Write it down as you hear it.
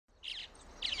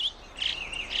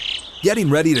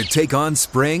Getting ready to take on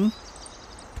spring?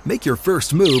 Make your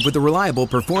first move with the reliable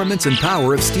performance and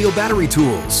power of Steel battery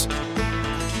tools.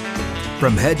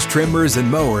 From hedge trimmers and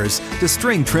mowers to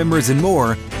string trimmers and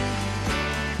more,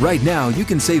 right now you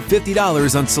can save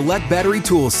 $50 on select battery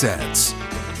tool sets.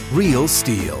 Real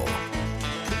Steel.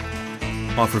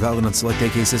 Offer valid on select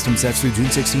AK system sets through June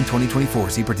 16,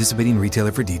 2024. See participating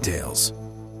retailer for details.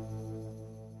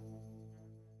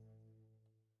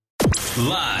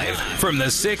 Live from the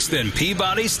 6th and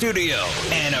Peabody Studio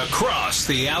and across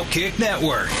the Outkick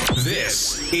Network,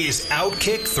 this is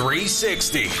Outkick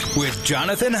 360 with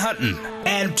Jonathan Hutton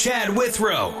and Chad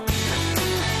Withrow.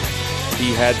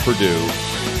 He had Purdue,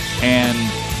 and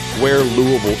where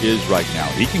Louisville is right now,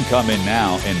 he can come in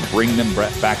now and bring them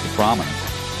back to prominence.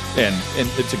 And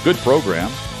it's a good program.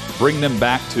 Bring them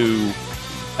back to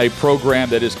a program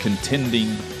that is contending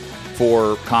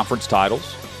for conference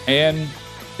titles and,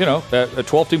 you know, a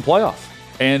 12-team playoff.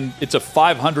 And it's a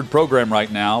 500 program right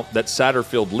now that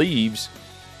Satterfield leaves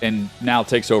and now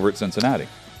takes over at Cincinnati.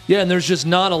 Yeah, and there's just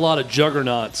not a lot of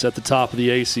juggernauts at the top of the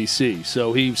ACC.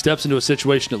 So he steps into a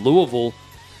situation at Louisville.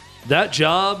 That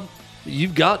job,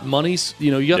 you've got monies,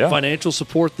 you got financial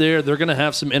support there. They're going to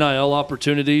have some NIL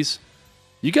opportunities.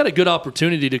 You got a good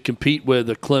opportunity to compete with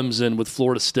a Clemson, with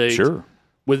Florida State,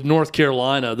 with North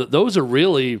Carolina. Those are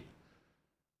really,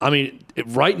 I mean,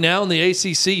 right now in the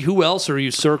ACC, who else are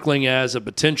you circling as a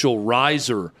potential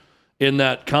riser in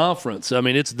that conference? I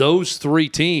mean, it's those three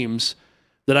teams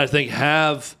that I think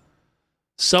have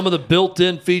some of the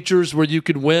built-in features where you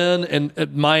could win,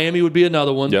 and Miami would be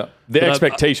another one. Yeah, the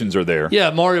expectations are there.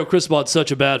 Yeah, Mario Cristobal had such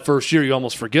a bad first year, you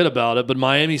almost forget about it, but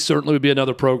Miami certainly would be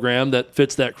another program that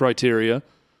fits that criteria.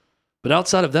 But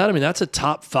outside of that, I mean, that's a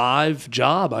top 5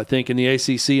 job, I think, in the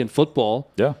ACC in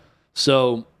football. Yeah.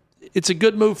 So it's a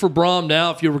good move for Brom now.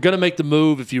 If you were going to make the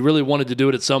move, if you really wanted to do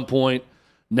it at some point,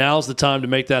 now's the time to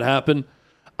make that happen.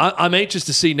 I'm anxious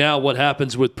to see now what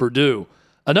happens with Purdue.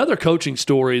 Another coaching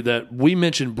story that we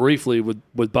mentioned briefly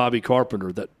with Bobby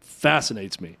Carpenter that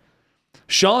fascinates me.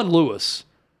 Sean Lewis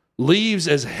leaves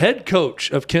as head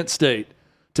coach of Kent State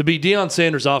to be Deion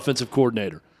Sanders' offensive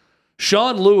coordinator.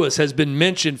 Sean Lewis has been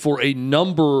mentioned for a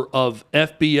number of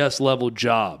FBS-level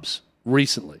jobs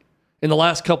recently, in the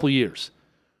last couple years.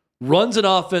 Runs an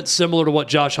offense similar to what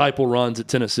Josh Heupel runs at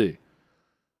Tennessee.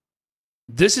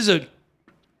 This is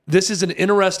an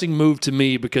interesting move to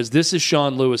me because this is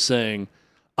Sean Lewis saying,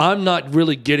 I'm not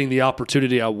really getting the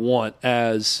opportunity I want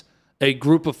as a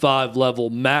Group of 5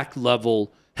 level, MAC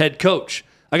level head coach.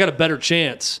 I got a better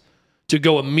chance to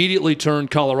go immediately turn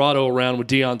Colorado around with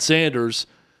Deion Sanders,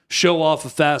 show off a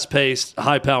fast-paced,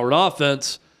 high-powered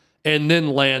offense, and then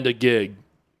land a gig.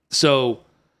 So,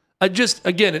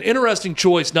 again, an interesting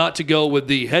choice not to go with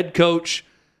the head coach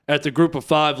at the Group of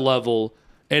 5 level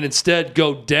and instead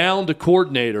go down to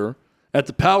coordinator at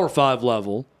the Power 5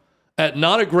 level at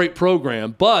not a great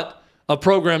program, but a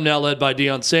program now led by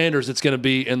Deion Sanders that's going to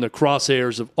be in the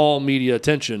crosshairs of all media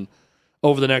attention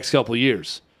over the next couple of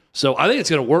years. So I think it's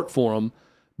going to work for him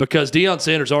because Deion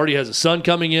Sanders already has a son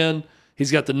coming in.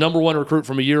 He's got the number 1 recruit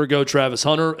from a year ago, Travis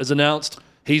Hunter, as announced.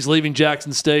 He's leaving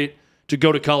Jackson State to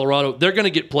go to Colorado. They're going to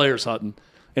get players, Hutton.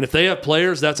 And if they have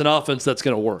players, that's an offense that's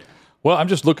going to work. Well, I'm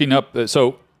just looking up.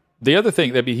 So the other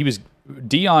thing,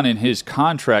 Deion in his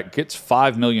contract gets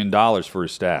 $5 million for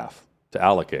his staff to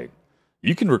allocate.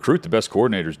 You can recruit the best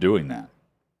coordinators doing that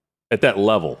at that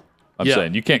level. I'm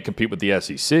saying you can't compete with the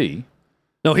SEC.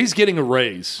 No, he's getting a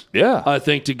raise. Yeah, I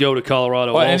think to go to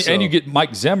Colorado. Well, also. and you get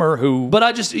Mike Zimmer, who. But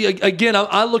I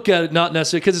look at it not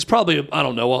necessarily because it's probably a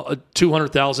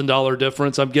 $200,000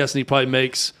 difference. I'm guessing he probably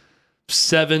makes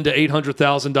 $700,000 to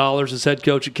 $800,000 as head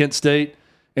coach at Kent State,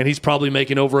 and he's probably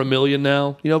making over $1 million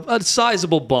now. A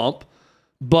sizable bump.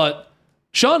 But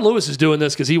Sean Lewis is doing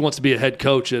this because he wants to be a head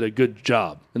coach at a good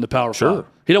job in the Power 5.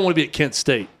 He don't want to be at Kent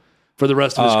State for the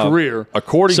rest of his career.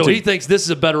 He thinks this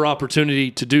is a better opportunity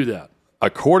to do that.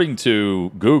 According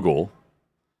to Google,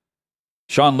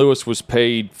 Sean Lewis was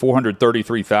paid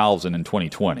 $433,000 in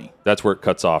 2020. That's where it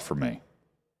cuts off for me.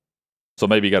 So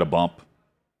maybe you got a bump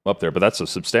up there, but that's a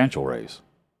substantial raise.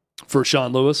 For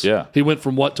Sean Lewis? Yeah. He went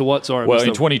from what to what? Sorry. Well,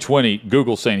 in 2020,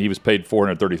 Google's saying he was paid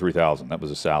 $433,000. That was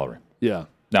his salary. Yeah.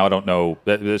 Now, I don't know.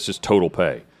 That's just total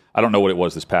pay. I don't know what it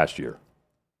was this past year.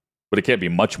 But it can't be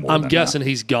much more I'm than guessing that.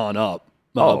 he's gone up.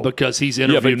 Because he's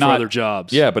interviewed for other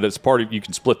jobs. Yeah, but it's part of, you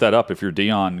can split that up if you're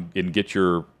Deion and get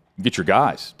your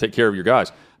guys, take care of your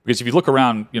guys. Because if you look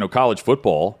around, college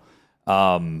football,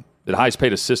 the highest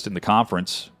paid assistant in the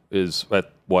conference is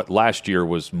at what last year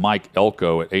was Mike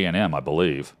Elko at A&M, I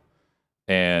believe.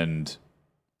 And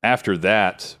after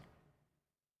that,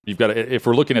 you've got if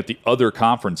we're looking at the other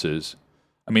conferences,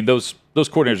 I mean, those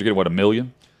coordinators are getting, what, $1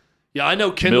 million? Yeah, I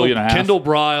know Kendall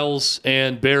Briles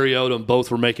and Barry Odom both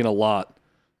were making a lot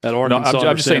at Arkansas. No,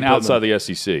 I'm just saying outside the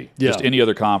SEC. Yeah. Just any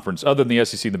other conference other than the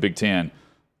SEC and the Big Ten.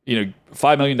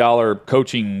 $5 million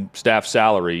coaching staff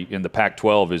salary in the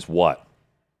Pac-12 is what?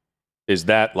 Is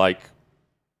that like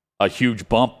a huge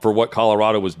bump for what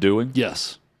Colorado was doing?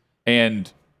 Yes.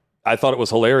 And I thought it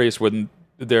was hilarious when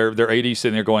their AD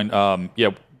sitting there going,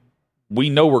 we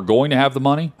know we're going to have the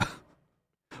money.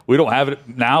 We don't have it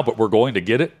now, but we're going to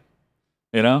get it.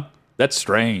 That's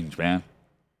strange, man.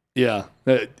 Yeah.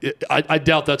 I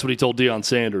doubt that's what he told Deion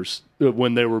Sanders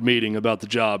when they were meeting about the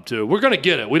job, too. We're going to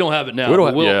get it. We don't have it now.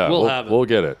 We'll have it. We'll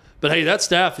get it. But, hey, that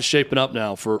staff is shaping up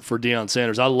now for Deion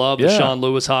Sanders. I love the Sean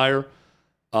Lewis hire.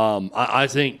 I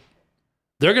think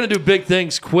they're going to do big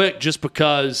things quick just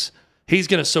because he's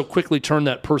going to so quickly turn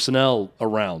that personnel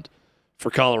around for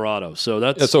Colorado. So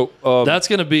that's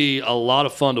going to be a lot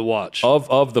of fun to watch.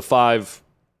 Of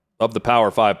the Power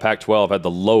 5, Pac-12 had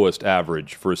the lowest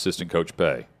average for assistant coach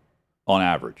pay on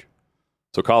average.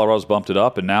 So Colorado's bumped it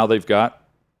up, and now they've got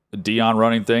Deion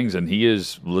running things, and he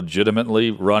is legitimately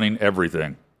running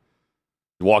everything.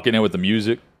 Walking in with the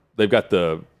music. They've got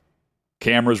the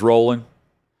cameras rolling.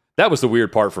 That was the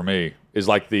weird part for me, is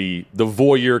like the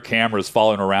voyeur cameras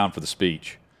following around for the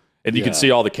speech. And you can see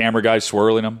all the camera guys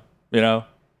swirling them,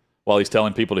 while he's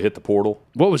telling people to hit the portal.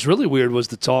 What was really weird was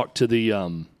the talk to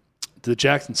the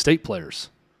Jackson State players,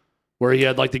 where he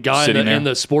had like the guy in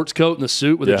the sports coat and the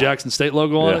suit with the Jackson State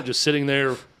logo on it, just sitting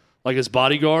there like his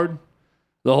bodyguard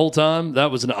the whole time.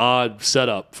 That was an odd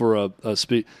setup for a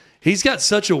speech. He's got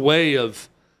such a way of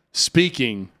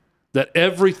speaking that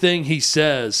everything he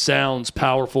says sounds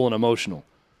powerful and emotional.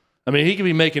 I mean, he could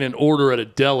be making an order at a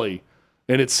deli,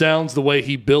 and it sounds the way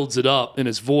he builds it up in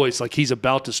his voice, like he's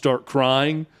about to start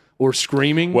crying or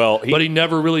screaming. But he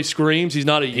never really screams. He's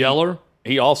not a yeller.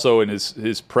 He also, in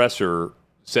his presser,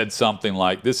 said something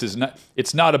like,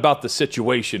 it's not about the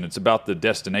situation, it's about the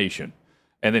destination.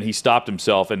 And then he stopped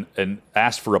himself and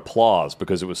asked for applause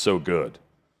because it was so good.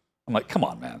 I'm like, come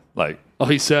on, man.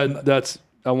 He said,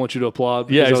 I want you to applaud.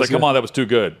 Yeah, he's like, come on, that was too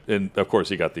good. And, of course,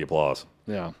 he got the applause.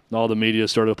 Yeah, all the media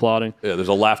started applauding. Yeah, there's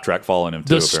a laugh track following him,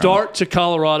 too. The start to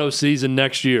Colorado season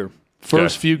next year.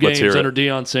 First few games under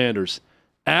Deion Sanders.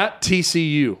 At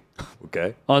TCU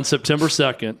on September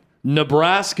 2nd.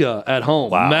 Nebraska at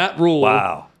home. Wow. Matt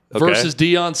Rule versus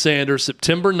Deion Sanders,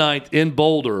 September 9th in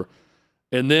Boulder.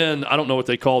 And then, I don't know what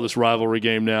they call this rivalry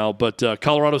game now, but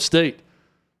Colorado State,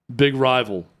 big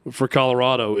rival for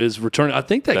Colorado, is returning. I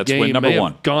think that's game may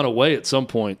have gone away at some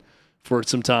point for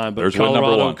some time. But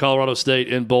Colorado State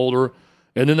in Boulder.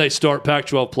 And then they start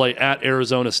Pac-12 play at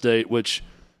Arizona State, which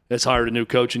has hired a new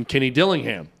coach in Kenny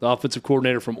Dillingham, the offensive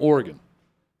coordinator from Oregon.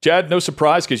 Chad, no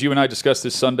surprise because you and I discussed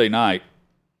this Sunday night.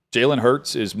 Jalen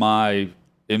Hurts is my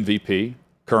MVP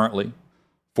currently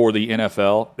for the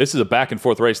NFL. This is a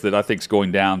back-and-forth race that I think is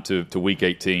going down to Week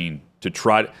 18 to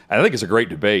try – I think it's a great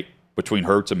debate between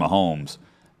Hurts and Mahomes,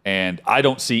 and I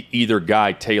don't see either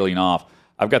guy tailing off.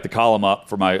 I've got the column up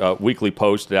for my weekly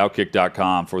post at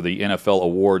Outkick.com for the NFL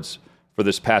awards for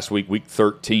this past week, Week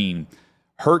 13.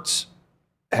 Hurts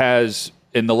has,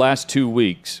 in the last 2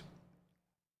 weeks,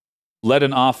 led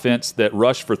an offense that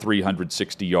rushed for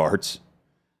 360 yards,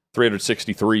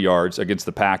 363 yards against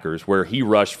the Packers, where he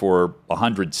rushed for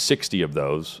 160 of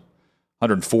those,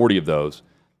 140 of those.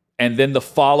 And then the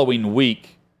following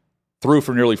week, threw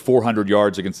for nearly 400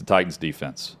 yards against the Titans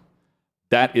defense.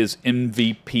 That is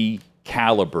MVP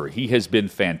caliber. He has been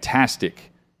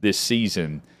fantastic this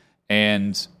season.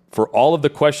 And for all of the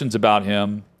questions about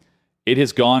him, it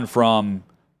has gone from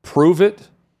prove it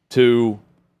to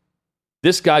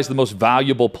this guy's the most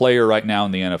valuable player right now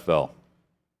in the NFL.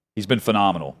 He's been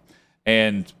phenomenal.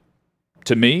 And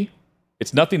to me,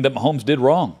 it's nothing that Mahomes did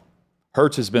wrong.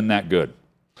 Hurts has been that good.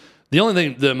 The only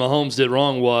thing that Mahomes did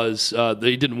wrong was that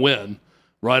he didn't win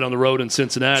right on the road in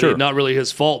Cincinnati. Sure. Not really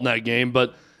his fault in that game,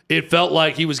 but it felt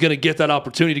like he was going to get that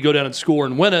opportunity to go down and score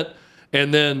and win it,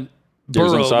 and then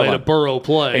Burrow made a Burrow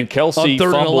play and Kelsey on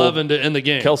 3rd and 11 to end the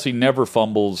game. Kelsey never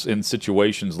fumbles in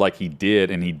situations like he did,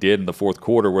 and he did in the fourth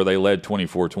quarter where they led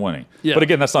 24-20. Yeah. But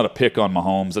again, that's not a pick on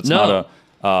Mahomes. It's not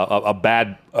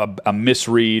a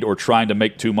misread or trying to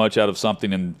make too much out of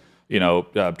something and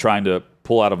trying to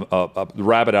pull out a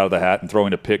rabbit out of the hat and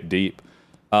throwing a pick deep.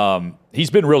 He's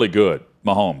been really good,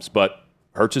 Mahomes, but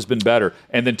Hurts has been better.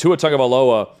 And then Tua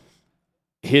Tagovailoa,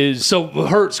 So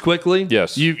Hurts, quickly.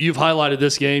 Yes. You've highlighted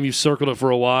this game. You've circled it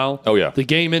for a while. Oh, yeah. The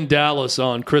game in Dallas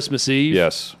on Christmas Eve.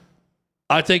 Yes.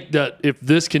 I think that if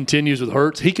this continues with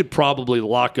Hurts, he could probably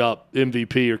lock up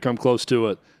MVP or come close to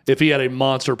it if he had a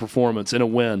monster performance and a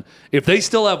win. If they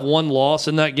still have one loss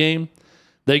in that game,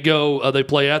 they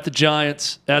play at the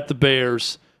Giants, at the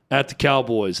Bears, at the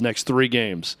Cowboys next 3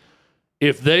 games.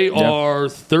 If they are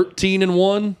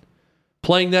 13-1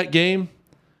 playing that game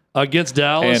against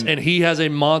Dallas and he has a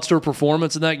monster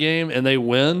performance in that game and they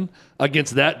win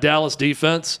against that Dallas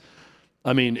defense,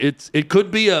 I mean, it could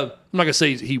be I'm not going to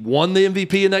say he won the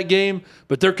MVP in that game,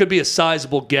 but there could be a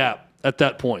sizable gap at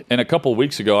that point. And a couple of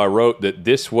weeks ago, I wrote that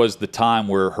this was the time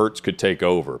where Hurts could take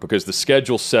over because the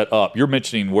schedule set up. You're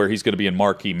mentioning where he's going to be in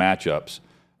marquee matchups,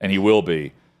 and he will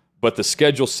be. But the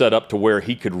schedule set up to where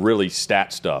he could really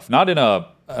stat stuff. Not in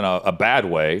a bad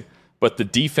way, but the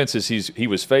defenses he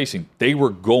was facing, they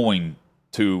were going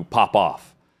to pop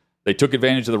off. They took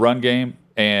advantage of the run game,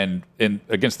 and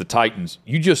against the Titans,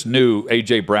 you just knew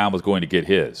A.J. Brown was going to get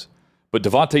his. But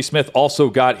Devontae Smith also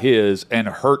got his, and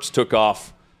Hurts took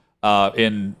off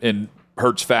in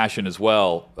Hurts fashion as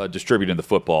well, distributing the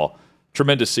football.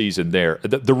 Tremendous season there.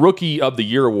 The Rookie of the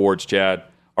Year awards, Chad,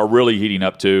 are really heating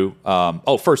up too.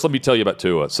 First, let me tell you about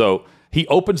Tua. So he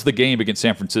opens the game against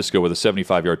San Francisco with a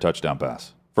 75-yard touchdown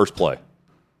pass. First play.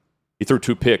 He threw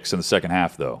 2 picks in the second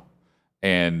half, though.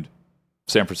 And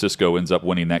San Francisco ends up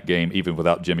winning that game even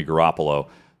without Jimmy Garoppolo.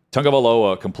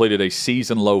 Tagovailoa completed a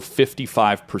season-low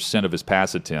 55% of his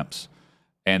pass attempts,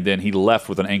 and then he left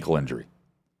with an ankle injury.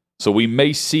 So we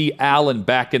may see Allen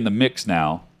back in the mix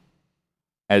now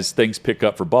as things pick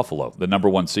up for Buffalo, the number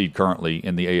 1 seed currently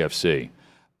in the AFC.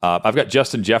 I've got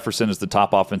Justin Jefferson as the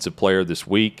top offensive player this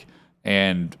week.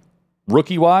 And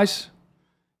rookie-wise,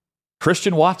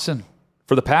 Christian Watson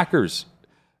for the Packers.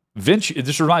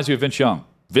 This reminds me of Vince Young.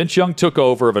 Vince Young took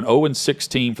over of an 0-6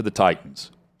 team for the Titans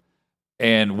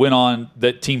and went on.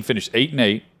 That team finished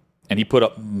 8-8. And he put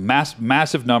up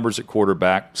massive numbers at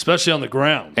quarterback. Especially on the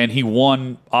ground. And he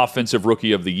won Offensive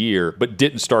Rookie of the Year, but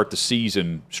didn't start the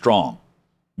season strong.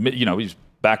 You know, he's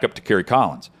back up to Kerry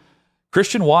Collins.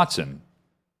 Christian Watson,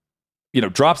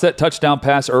 drops that touchdown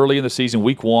pass early in the season,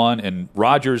 week 1, and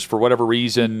Rodgers, for whatever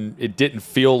reason, it didn't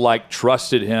feel like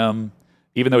trusted him,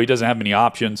 even though he doesn't have many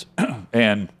options.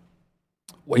 And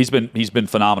he's been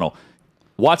phenomenal.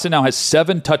 Watson now has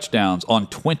 7 touchdowns on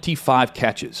 25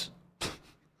 catches.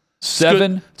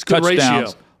 7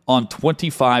 touchdowns on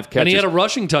 25 catches. And he had a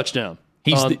rushing touchdown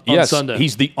on Sunday.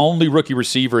 He's the only rookie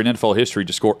receiver in NFL history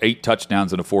to score 8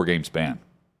 touchdowns in a 4-game span.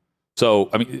 So,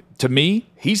 I mean, to me,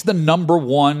 he's the number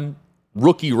 1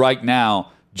 rookie right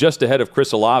now, just ahead of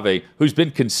Chris Olave, who's been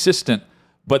consistent,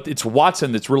 but it's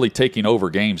Watson that's really taking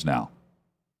over games now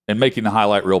and making the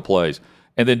highlight reel plays.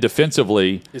 And then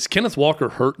defensively... Is Kenneth Walker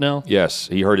hurt now? Yes,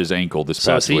 he hurt his ankle this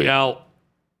past week. So is he out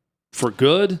for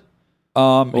good?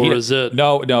 Is it?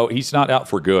 No, he's not out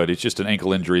for good. It's just an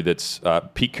ankle injury that's,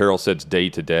 Pete Carroll said, it's day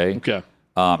to day. Okay.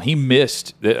 He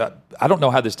missed, I don't know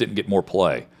how this didn't get more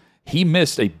play. He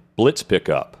missed a blitz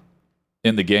pickup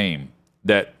in the game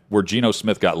where Geno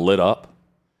Smith got lit up,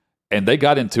 and they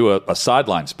got into a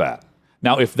sideline spat.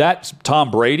 Now, if that's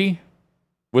Tom Brady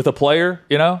with a player,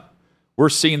 we're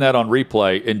seeing that on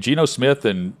replay, and Geno Smith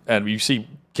and you see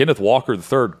Kenneth Walker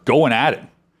III going at it.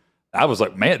 I was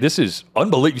like, man, this is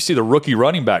unbelievable. You see the rookie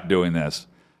running back doing this.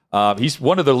 He's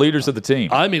one of the leaders of the team.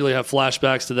 I immediately have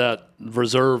flashbacks to that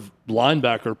reserve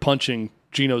linebacker punching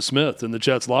Geno Smith in the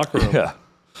Jets locker room. Yeah.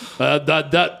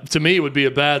 That to me would be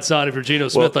a bad sign if you're Geno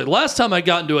Smith. Like last time I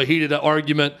got into a heated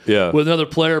argument with another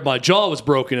player, my jaw was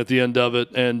broken at the end of it,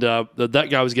 and that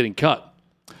guy was getting cut.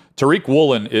 Tariq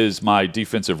Woolen is my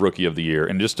defensive rookie of the year.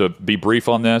 And just to be brief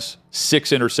on this, 6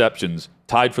 interceptions,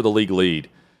 tied for the league lead.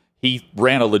 He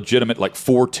ran a legitimate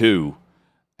 4.2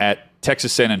 at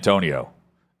Texas San Antonio,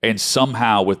 and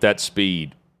somehow with that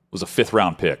speed was a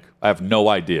 5th-round pick. I have no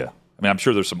idea. I mean, I'm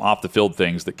sure there's some off-the-field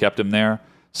things that kept him there.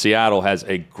 Seattle has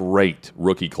a great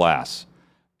rookie class,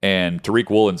 and Tariq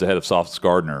Woolen's ahead of Sauce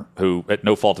Gardner, who, at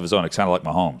no fault of his own, it's kind of like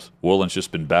Mahomes. Woolen's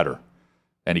just been better,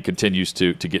 and he continues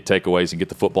to get takeaways and get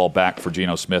the football back for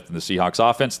Geno Smith and the Seahawks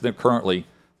offense. They're currently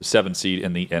the 7th seed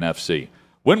in the NFC.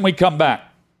 When we come back,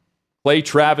 Clay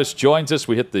Travis joins us.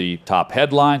 We hit the top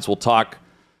headlines. We'll talk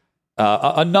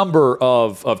a number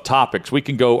of topics. We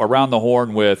can go around the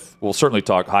horn we'll certainly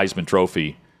talk Heisman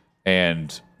Trophy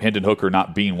and Hendon Hooker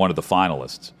not being one of the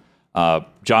finalists.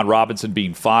 John Robinson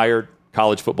being fired,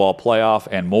 college football playoff,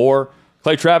 and more.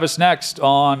 Clay Travis next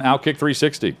on Outkick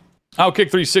 360.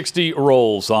 Outkick 360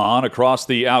 rolls on across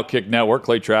the Outkick network.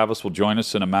 Clay Travis will join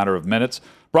us in a matter of minutes.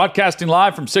 Broadcasting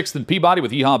live from 6th and Peabody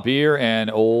with Yeehaw Beer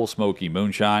and Old Smoky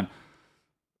Moonshine.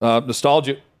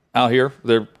 Nostalgia out here.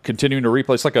 They're continuing to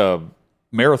replay. It's like a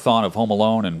marathon of Home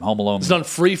Alone and Home Alone 2. It's on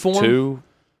Freeform?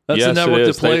 That's the network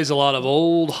that plays a lot of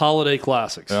old holiday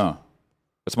classics. Yeah.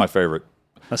 That's my favorite.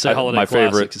 I say holiday my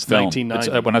classic. favorite It's film.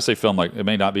 1990. When I say film, like it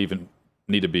may not even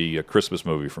need to be a Christmas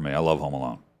movie for me. I love Home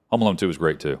Alone. Home Alone 2 is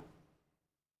great too.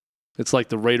 It's like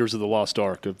the Raiders of the Lost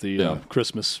Ark of the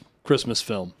Christmas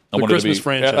film. The Christmas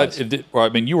franchise.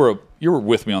 You were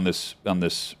with me on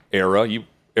this era.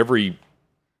 Every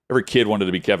kid wanted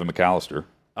to be Kevin McAllister.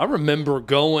 I remember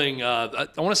going. I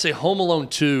want to say Home Alone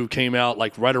 2 came out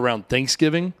like right around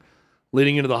Thanksgiving,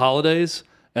 leading into the holidays,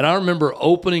 and I remember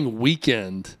opening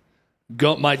weekend.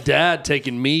 My dad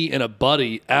taking me and a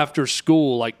buddy after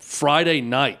school, like Friday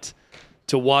night,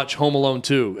 to watch Home Alone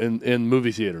 2 in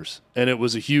movie theaters, and it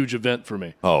was a huge event for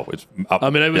me. Oh, it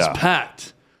was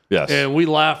packed. Yes, and we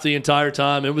laughed the entire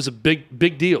time. It was a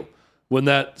big deal when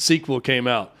that sequel came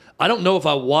out. I don't know if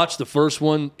I watched the first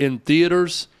one in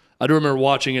theaters. I do remember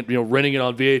watching it, renting it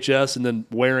on VHS and then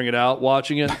wearing it out,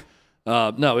 watching it.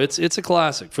 No, it's a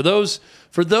classic for those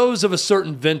of a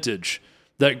certain vintage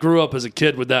that grew up as a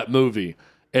kid with that movie.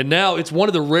 And now it's one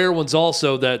of the rare ones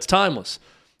also that's timeless.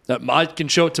 That I can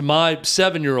show it to my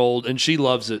 7-year-old and she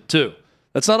loves it too.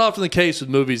 That's not often the case with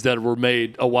movies that were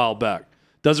made a while back.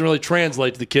 Doesn't really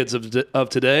translate to the kids of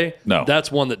today. No.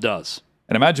 That's one that does.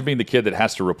 And imagine being the kid that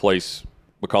has to replace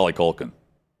Macaulay Culkin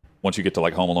once you get to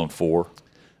like Home Alone 4.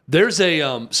 There's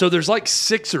there's like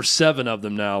 6 or 7 of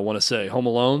them now, I want to say, Home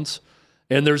Alones.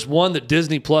 And there's one that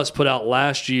Disney Plus put out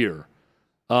last year.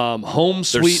 Home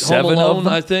Sweet Home Alone,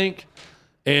 I think.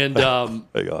 And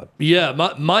Thank God.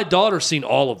 Yeah, my daughter's seen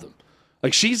all of them.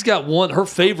 Like she's got one, her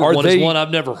favorite one is one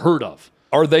I've never heard of.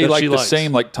 Are they like the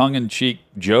same like tongue-in-cheek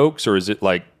jokes, or is it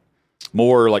like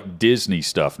more like Disney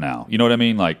stuff now? You know what I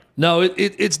mean? Like no,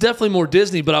 it's definitely more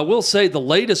Disney, but I will say the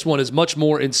latest one is much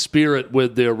more in spirit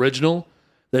with the original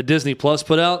that Disney Plus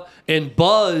put out. And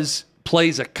Buzz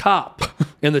plays a cop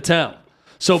in the town.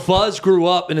 So Buzz grew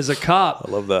up and is a cop.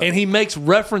 I love that. And he makes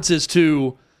references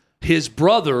to his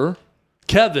brother,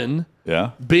 Kevin,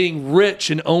 being rich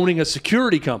and owning a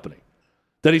security company.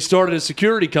 That he started a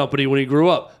security company when he grew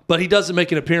up. But he doesn't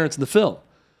make an appearance in the film.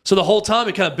 So the whole time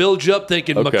it kind of builds you up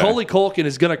thinking Macaulay Culkin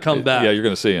is going to come back. Yeah, you're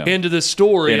going to see him into this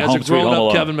story as a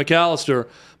grown-up Kevin McAllister.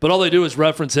 But all they do is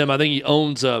reference him. I think he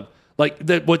owns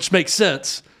which makes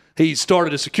sense. He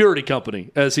started a security company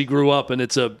as he grew up, and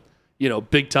it's a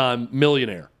big-time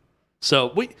millionaire.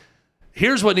 So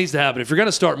here's what needs to happen. If you're going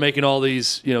to start making all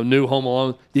these new Home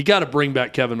Alone, you got to bring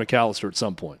back Kevin McAllister at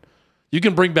some point. You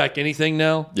can bring back anything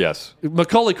now. Yes.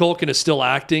 Macaulay Culkin is still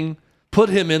acting. Put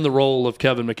him in the role of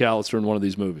Kevin McAllister in one of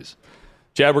these movies.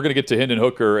 Chad, we're going to get to Hendon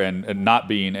Hooker and not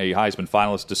being a Heisman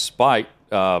finalist, despite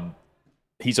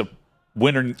he's a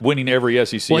winning every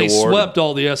SEC award. He swept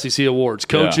all the SEC awards.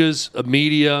 Coaches,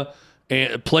 media,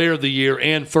 and Player of the Year,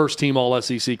 and first-team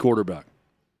All-SEC quarterback.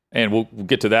 And we'll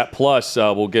get to that. Plus,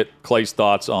 we'll get Clay's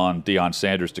thoughts on Deion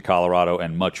Sanders to Colorado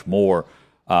and much more.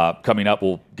 Coming up,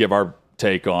 we'll give our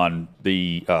take on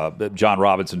the John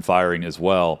Robinson firing as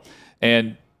well.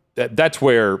 And that's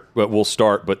where we'll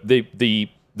start. But the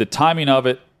timing of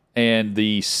it and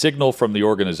the signal from the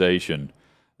organization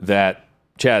that,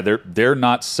 Chad, they're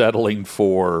not settling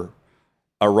for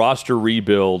a roster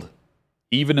rebuild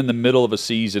even in the middle of a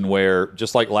season where,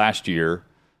 just like last year,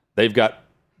 they've got,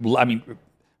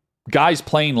 guys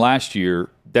playing last year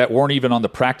that weren't even on the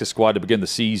practice squad to begin the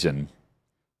season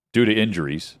due to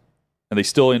injuries, and they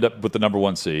still end up with the number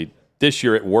 1 seed. This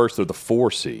year, at worst, they're the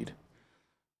 4 seed.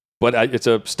 But it's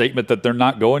a statement that they're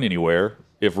not going anywhere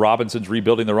if Robinson's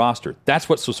rebuilding the roster. That's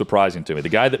what's so surprising to me. The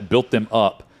guy that built them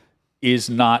up is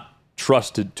not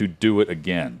trusted to do it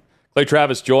again. Clay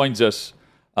Travis joins us,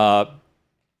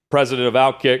 president of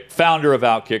Outkick, founder of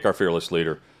Outkick, our fearless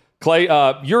leader. Clay,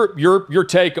 your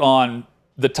take on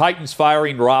the Titans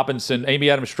firing Robinson, Amy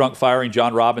Adams Strunk firing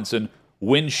John Robinson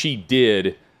when she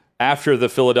did after the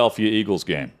Philadelphia Eagles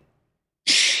game.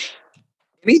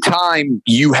 Anytime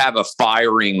you have a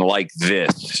firing like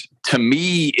this, to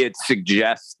me, it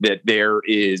suggests that there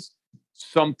is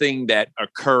something that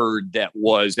occurred that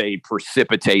was a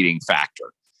precipitating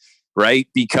factor, right?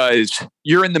 Because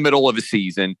you're in the middle of a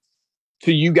season.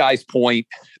 To you guys' point,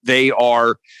 they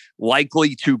are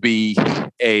likely to be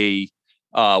a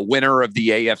winner of the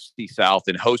AFC South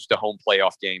and host a home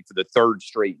playoff game for the 3rd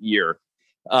straight year.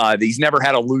 He's never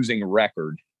had a losing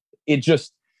record. It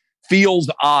just feels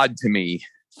odd to me,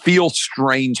 feels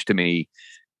strange to me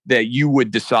that you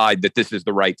would decide that this is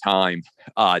the right time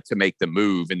to make the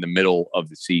move in the middle of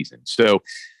the season. So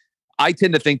I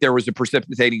tend to think there was a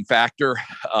precipitating factor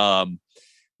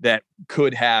that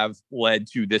could have led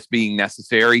to this being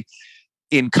necessary.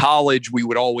 In college, we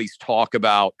would always talk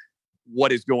about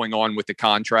what is going on with the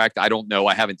contract. I don't know.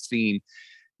 I haven't seen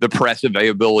the press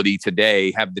availability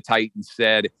today. Have the Titans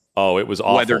said Oh, it was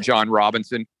awful. Whether John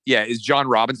Robinson, is John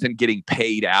Robinson getting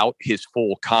paid out his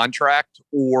full contract,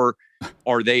 or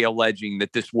are they alleging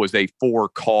that this was a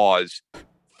for-cause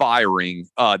firing?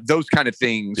 Those kind of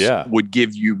things would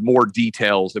give you more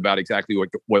details about exactly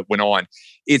what went on.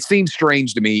 It seems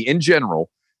strange to me in general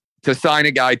to sign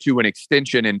a guy to an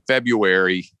extension in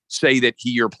February, say that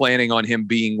you're planning on him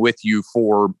being with you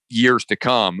for years to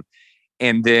come,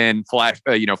 and then flash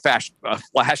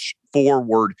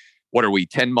forward. What are we,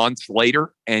 10 months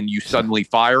later, and you suddenly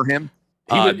fire him?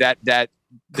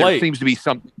 There seems to be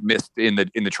something missed in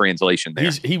the translation there.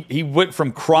 He went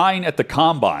from crying at the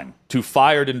combine to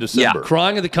fired in December. Yeah,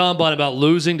 crying at the combine about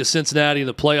losing to Cincinnati in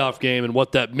the playoff game and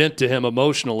what that meant to him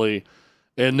emotionally.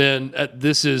 And then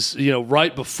this is,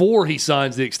 right before he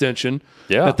signs the extension.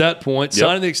 Yeah. At that point,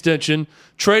 signing the extension,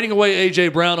 trading away A.J.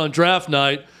 Brown on draft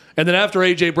night, and then after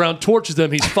A.J. Brown torches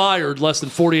them, he's fired less than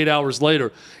 48 hours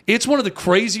later. It's one of the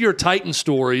crazier Titan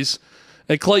stories.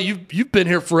 And, Clay, you've been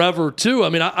here forever, too. I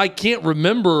mean, I can't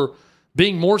remember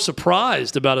being more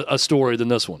surprised about a story than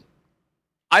this one.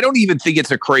 I don't even think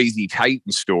it's a crazy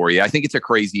Titan story. I think it's a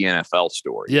crazy NFL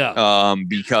story. Yeah.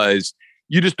 Because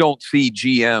you just don't see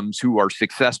GMs who are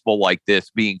successful like this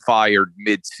being fired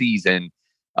mid-season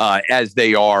as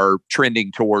they are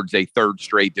trending towards a third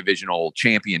straight divisional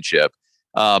championship.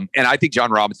 And I think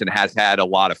John Robinson has had a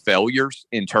lot of failures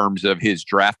in terms of his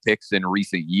draft picks in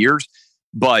recent years,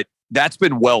 but that's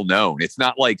been well known. It's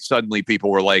not like suddenly people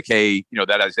were like, hey,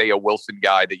 that Isaiah Wilson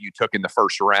guy that you took in the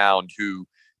first round who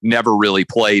never really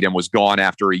played and was gone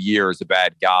after a year is a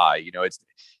bad guy. It's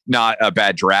not a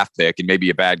bad draft pick and maybe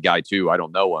a bad guy too. I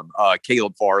don't know him.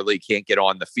 Caleb Farley can't get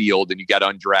on the field, and you got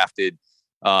undrafted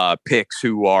picks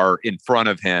who are in front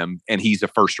of him, and he's a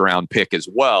first round pick as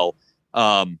well.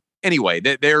 Anyway,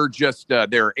 there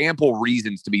are ample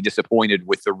reasons to be disappointed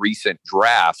with the recent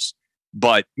drafts,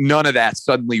 but none of that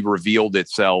suddenly revealed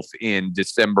itself in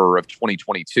December of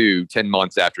 2022, 10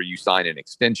 months after you sign an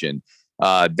extension.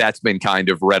 That's been kind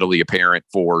of readily apparent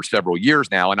for several years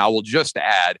now. And I will just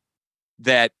add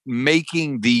that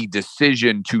making the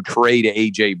decision to trade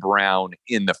A.J. Brown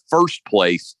in the first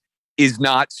place is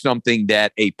not something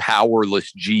that a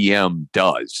powerless GM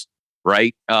does.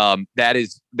 Right. That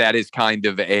is kind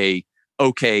of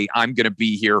okay, I'm going to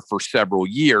be here for several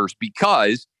years,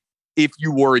 because if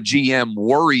you were a GM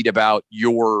worried about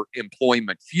your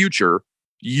employment future,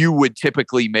 you would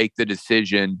typically make the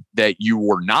decision that you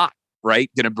were not going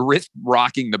to risk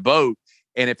rocking the boat.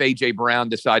 And if A.J. Brown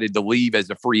decided to leave as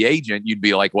a free agent, you'd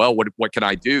be like, well, what can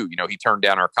I do? He turned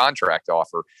down our contract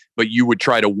offer, but you would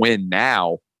try to win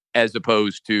now, as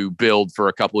opposed to build for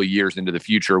a couple of years into the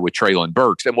future with Treylon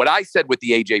Burks. And what I said with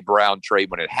the A.J. Brown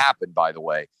trade when it happened, by the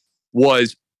way,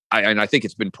 was, and I think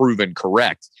it's been proven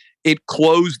correct, it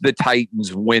closed the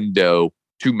Titans' window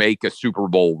to make a Super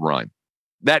Bowl run.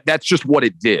 That's just what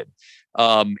it did.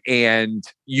 And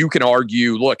you can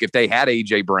argue, look, if they had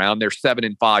A.J. Brown, they're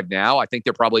 7-5 now. I think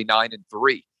they're probably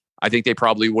 9-3. I think they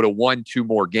probably would have won 2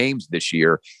 more games this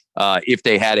year if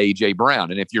they had A.J.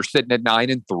 Brown. And if you're sitting at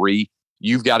 9-3,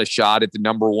 you've got a shot at the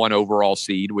number 1 overall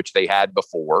seed, which they had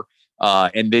before.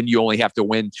 And then you only have to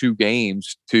win 2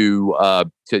 games to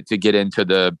get into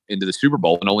the Super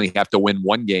Bowl, and only have to win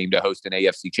 1 game to host an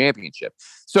AFC championship.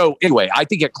 So anyway, I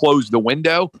think it closed the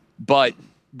window, but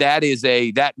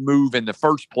that move in the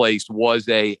first place was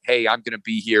hey, I'm going to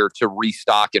be here to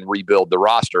restock and rebuild the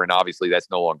roster. And obviously that's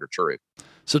no longer true.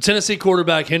 So Tennessee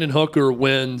quarterback Hendon Hooker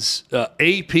wins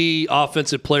AP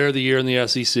Offensive Player of the Year in the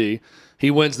SEC. He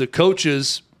wins the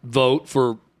coaches' vote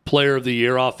for Player of the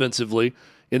Year offensively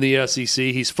in the SEC.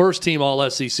 He's first-team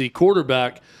All-SEC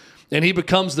quarterback, and he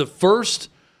becomes the first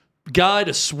guy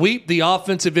to sweep the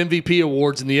Offensive MVP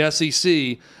awards in the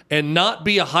SEC and not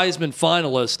be a Heisman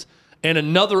finalist, and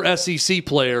another SEC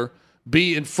player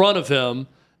be in front of him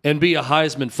and be a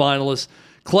Heisman finalist.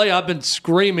 Clay, I've been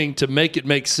screaming to make it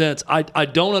make sense. I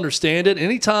don't understand it.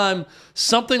 Anytime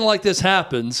something like this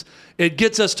happens, it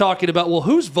gets us talking about, well,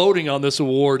 who's voting on this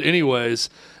award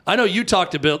anyways? I know you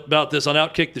talked a bit about this on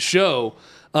Outkick the Show.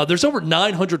 There's over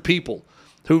 900 people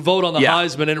who vote on the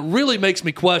Heisman, and it really makes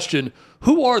me question,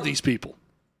 who are these people?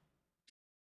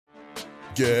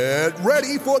 Get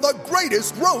ready for the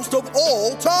greatest roast of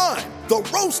all time, the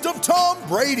Roast of Tom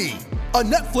Brady, a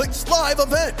Netflix live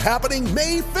event happening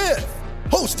May 5th.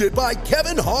 Hosted by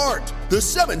Kevin Hart, the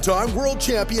 7-time world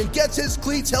champion gets his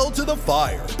cleats held to the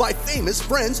fire by famous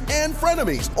friends and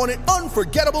frenemies on an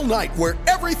unforgettable night where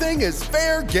everything is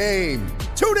fair game.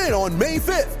 Tune in on May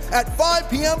 5th at 5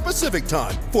 p.m. Pacific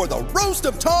time for the Roast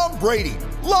of Tom Brady,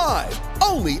 live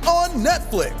only on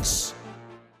Netflix.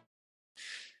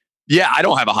 Yeah, I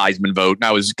don't have a Heisman vote, and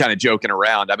I was kind of joking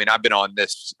around. I mean, I've been on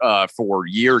this for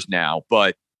years now,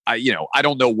 but I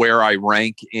don't know where I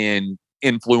rank in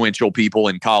influential people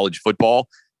in college football,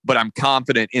 but I'm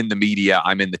confident in the media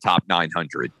I'm in the top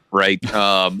 900, right?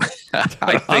 I'm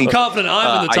confident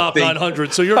I'm in the top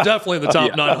 900, so you're definitely in the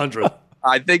top 900.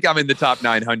 I think I'm in the top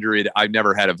 900. I've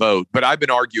never had a vote, but I've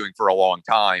been arguing for a long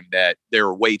time that there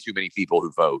are way too many people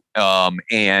who vote.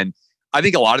 And I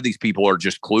think a lot of these people are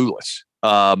just clueless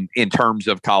in terms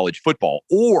of college football.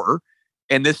 Or,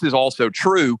 and this is also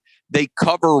true, they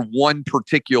cover one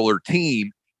particular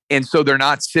team. And so they're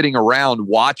not sitting around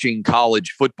watching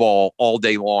college football all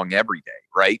day long, every day,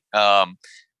 right?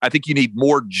 I think you need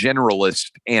more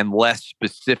generalist and less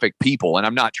specific people. And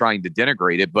I'm not trying to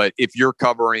denigrate it, but if you're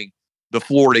covering the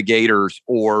Florida Gators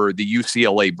or the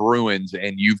UCLA Bruins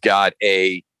and you've got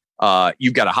a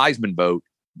Heisman vote,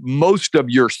 most of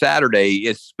your Saturday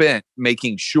is spent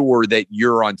making sure that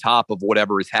you're on top of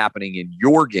whatever is happening in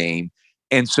your game.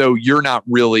 And so you're not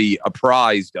really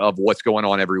apprised of what's going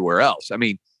on everywhere else. I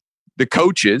mean, the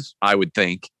coaches, I would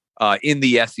think, in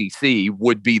the SEC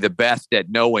would be the best at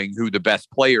knowing who the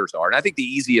best players are. And I think the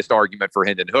easiest argument for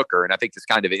Hendon Hooker, and I think this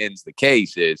kind of ends the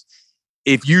case, is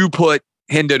if you put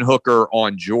Hendon Hooker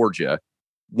on Georgia,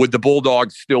 would the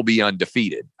Bulldogs still be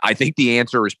undefeated? I think the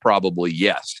answer is probably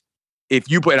yes. If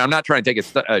you put, and I'm not trying to take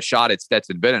a shot at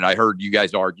Stetson Bennett. I heard you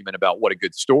guys' argument about what a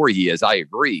good story he is. I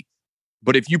agree.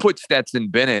 But if you put Stetson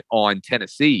Bennett on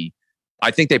Tennessee,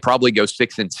 I think they probably go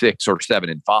 6-6 or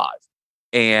 7-5.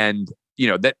 And,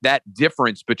 that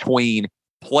difference between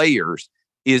players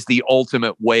is the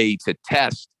ultimate way to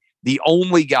test. The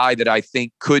only guy that I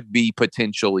think could be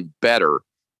potentially better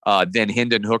than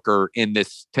Hendon Hooker in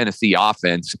this Tennessee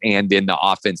offense and in the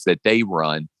offense that they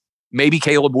run, maybe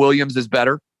Caleb Williams is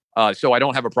better. So I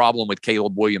don't have a problem with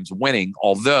Caleb Williams winning,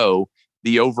 although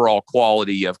the overall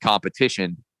quality of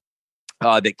competition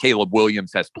that Caleb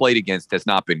Williams has played against has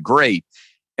not been great.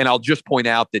 And I'll just point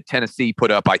out that Tennessee put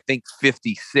up, I think,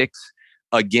 56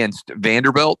 against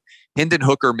Vanderbilt. Hendon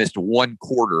Hooker missed one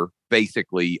quarter,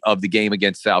 basically, of the game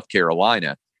against South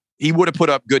Carolina. He would have put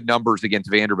up good numbers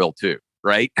against Vanderbilt, too,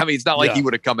 right? I mean, it's not like he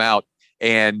would have come out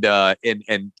and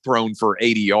thrown for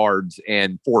 80 yards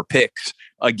and 4 picks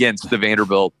against the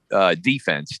Vanderbilt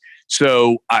defense.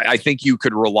 So I think you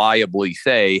could reliably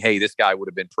say, hey, this guy would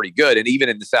have been pretty good. And even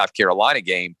in the South Carolina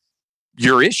game,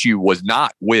 your issue was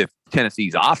not with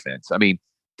Tennessee's offense. I mean,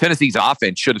 Tennessee's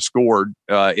offense should have scored,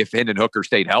 if Hendon Hooker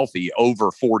stayed healthy,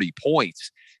 over 40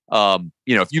 points.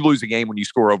 If you lose a game when you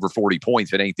score over 40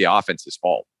 points, it ain't the offense's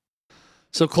fault.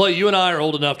 So, Clay, you and I are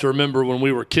old enough to remember when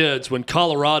we were kids, when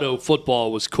Colorado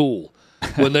football was cool,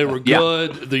 when they were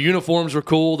good, the uniforms were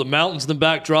cool, the mountains in the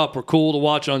backdrop were cool to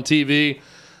watch on TV.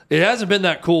 It hasn't been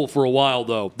that cool for a while,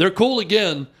 though. They're cool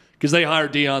again because they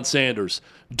hired Deion Sanders.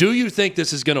 Do you think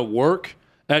this is going to work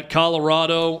at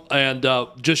Colorado? And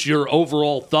just your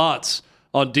overall thoughts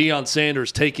on Deion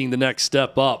Sanders taking the next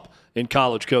step up in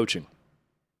college coaching?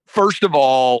 First of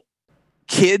all,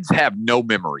 kids have no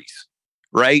memories,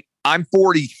 right? I'm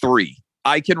 43.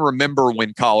 I can remember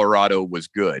when Colorado was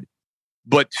good.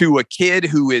 But to a kid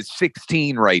who is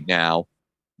 16 right now,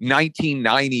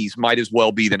 1990s might as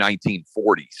well be the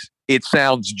 1940s. It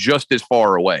sounds just as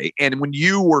far away. And when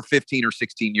you were 15 or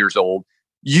 16 years old,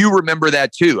 you remember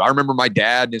that too. I remember my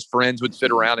dad and his friends would sit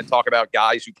around and talk about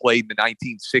guys who played in the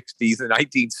 1960s and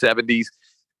 1970s.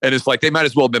 And it's like they might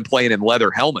as well have been playing in leather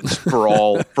helmets for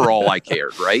all I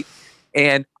cared, right?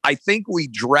 And I think we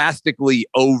drastically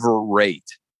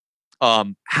overrate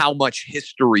how much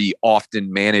history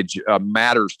often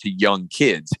matters to young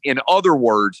kids. In other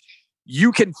words,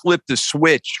 you can flip the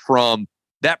switch from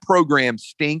that program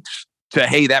stinks to,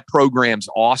 hey, that program's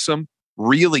awesome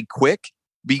really quick,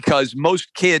 because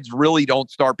most kids really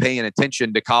don't start paying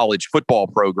attention to college football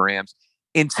programs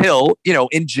until,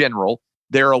 in general,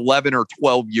 they're 11 or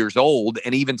 12 years old.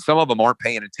 And even some of them aren't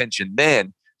paying attention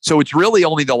then. So it's really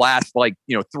only the last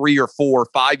 3 or 4 or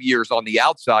 5 years on the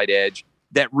outside edge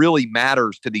that really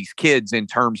matters to these kids in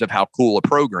terms of how cool a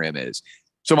program is.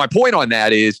 So my point on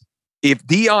that is, if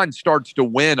Deion starts to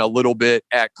win a little bit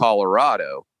at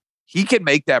Colorado, he can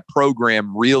make that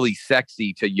program really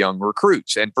sexy to young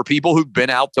recruits. And for people who've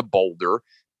been out to Boulder,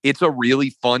 it's a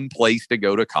really fun place to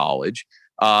go to college.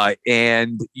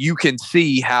 And you can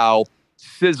see how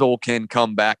sizzle can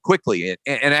come back quickly.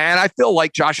 And I feel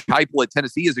like Josh Heupel at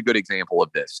Tennessee is a good example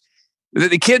of this.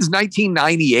 The kid's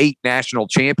 1998 national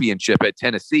championship at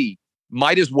Tennessee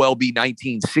might as well be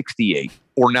 1968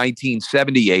 or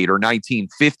 1978 or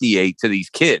 1958 to these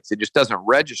kids. It just doesn't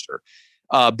register.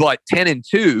 But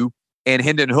 10-2 and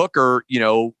Hendon Hooker,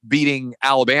 beating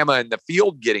Alabama in the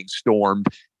field getting stormed,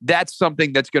 that's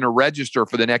something that's going to register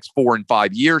for the next 4 and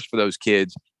 5 years for those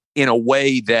kids in a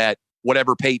way that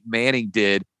whatever Peyton Manning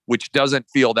did, which doesn't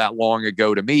feel that long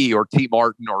ago to me, or T.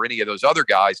 Martin or any of those other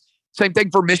guys. Same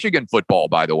thing for Michigan football,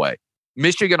 by the way.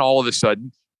 Michigan all of a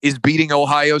sudden is beating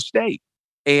Ohio State.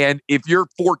 And if you're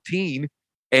 14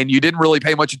 and you didn't really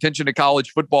pay much attention to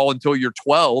college football until you're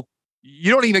 12,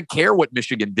 you don't even care what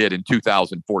Michigan did in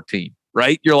 2014,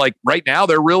 right? You're like, right now,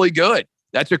 they're really good.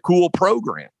 That's a cool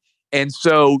program. And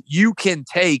so you can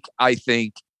take, I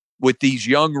think, with these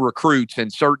young recruits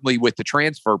and certainly with the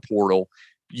transfer portal,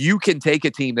 you can take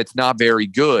a team that's not very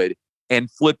good and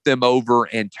flip them over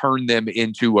and turn them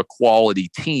into a quality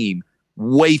team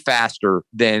way faster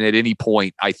than at any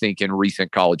point, I think, in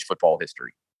recent college football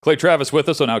history. Clay Travis with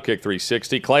us on Outkick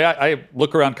 360. Clay, I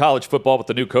look around college football with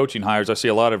the new coaching hires. I see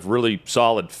a lot of really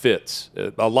solid fits,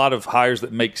 a lot of hires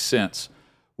that make sense.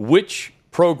 Which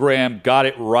program got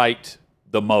it right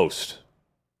the most?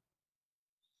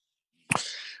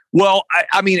 Well,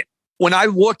 I mean, when I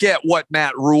look at what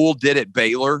Matt Rule did at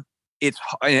Baylor, it's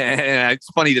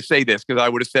funny to say this because I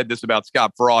would have said this about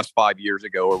Scott Frost 5 years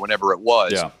ago or whenever it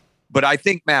was. Yeah. But I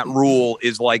think Matt Rule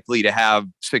is likely to have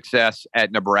success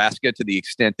at Nebraska to the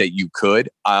extent that you could.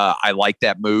 I like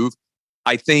that move.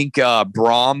 I think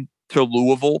Brom to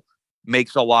Louisville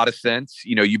makes a lot of sense.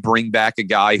 You bring back a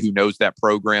guy who knows that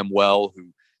program well,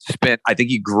 who I think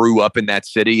he grew up in that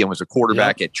city and was a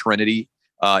quarterback at Trinity,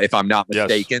 if I'm not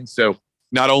mistaken. Yes. So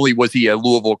not only was he a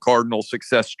Louisville Cardinal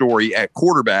success story at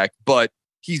quarterback, but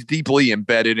he's deeply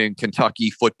embedded in Kentucky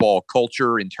football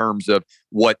culture in terms of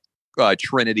what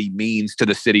Trinity means to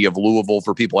the city of Louisville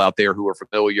for people out there who are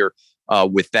familiar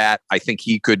with that. I think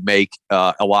he could make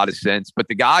a lot of sense. But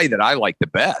the guy that I like the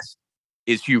best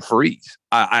is Hugh Freeze.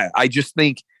 I just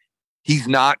think he's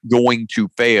not going to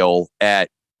fail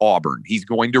at Auburn. He's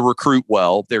going to recruit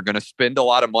well. They're going to spend a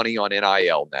lot of money on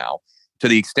NIL now. To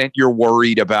the extent you're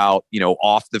worried about,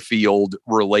 off the field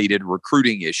related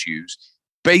recruiting issues,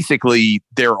 basically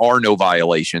there are no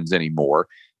violations anymore.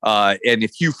 And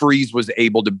if Hugh Freeze was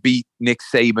able to beat Nick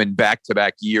Saban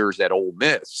back-to-back years at Ole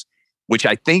Miss, which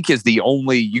I think is the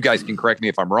only, you guys can correct me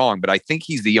if I'm wrong, but I think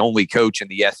he's the only coach in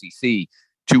the SEC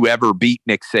to ever beat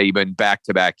Nick Saban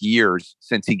back-to-back years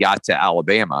since he got to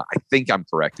Alabama. I think I'm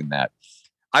correct in that.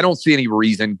 I don't see any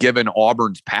reason, given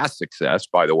Auburn's past success,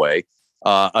 by the way,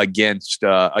 against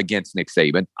Nick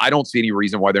Saban, I don't see any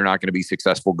reason why they're not going to be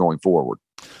successful going forward.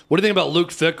 What do you think about Luke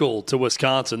Fickell to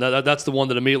Wisconsin? That's the one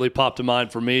that immediately popped to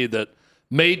mind for me that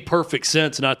made perfect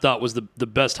sense and I thought was the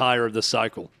best hire of this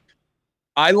cycle.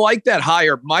 I like that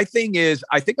hire. My thing is,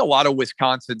 I think a lot of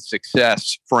Wisconsin's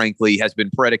success, frankly, has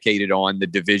been predicated on the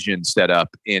division set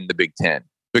up in the Big Ten,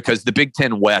 because the Big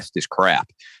Ten West is crap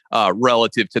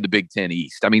relative to the Big Ten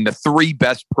East. I mean, the three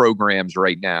best programs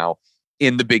right now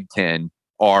in the Big Ten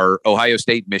are Ohio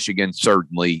State, Michigan,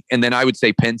 certainly, and then I would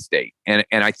say Penn State. And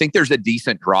I think there's a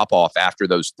decent drop-off after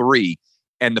those three.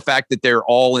 And the fact that they're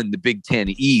all in the Big Ten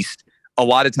East, a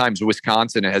lot of times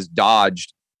Wisconsin has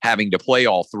dodged having to play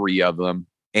all three of them.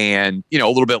 And, a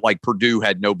little bit like Purdue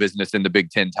had no business in the Big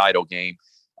Ten title game.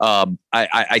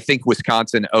 I think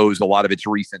Wisconsin owes a lot of its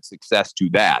recent success to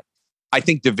that. I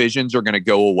think divisions are going to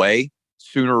go away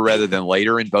sooner rather than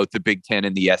later in both the Big Ten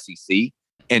and the SEC.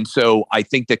 And so I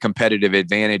think the competitive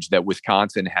advantage that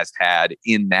Wisconsin has had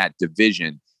in that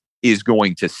division is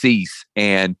going to cease.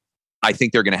 And I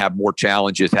think they're going to have more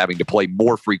challenges having to play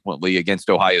more frequently against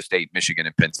Ohio State, Michigan,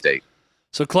 and Penn State.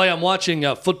 So, Clay, I'm watching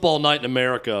Football Night in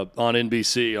America on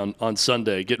NBC on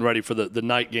Sunday, getting ready for the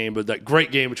night game, but that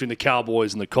great game between the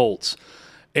Cowboys and the Colts.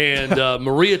 And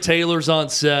Maria Taylor's on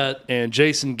set, and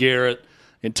Jason Garrett,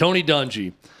 and Tony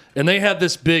Dungy. And they have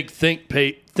this big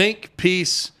think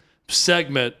piece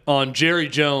segment on Jerry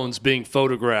Jones being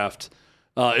photographed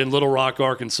in Little Rock,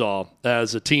 Arkansas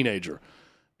as a teenager.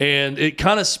 And it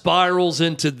kind of spirals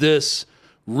into this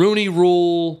Rooney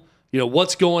Rule,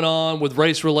 what's going on with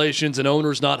race relations and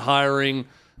owners not hiring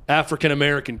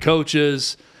African-American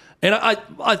coaches. And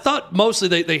I thought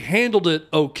mostly they handled it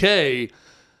okay.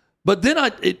 But then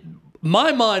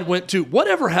my mind went to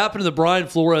whatever happened to the Brian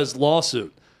Flores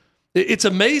lawsuit. It's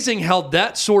amazing how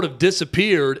that sort of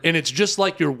disappeared, and it's just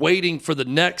like you're waiting for the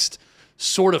next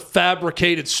sort of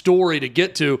fabricated story to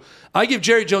get to. I give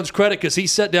Jerry Jones credit because he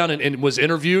sat down and was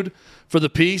interviewed for the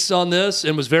piece on this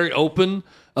and was very open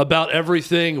about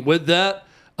everything with that.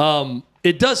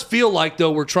 It does feel like,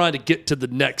 though, we're trying to get to the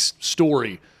next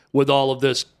story with all of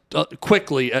this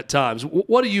quickly at times.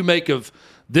 What do you make of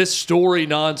this story,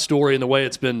 non-story, and the way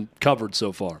it's been covered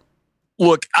so far?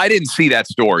 Look, I didn't see that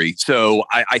story. So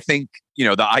I think,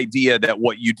 the idea that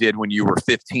what you did when you were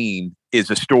 15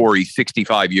 is a story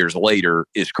 65 years later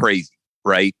is crazy,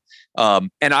 right?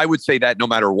 And I would say that no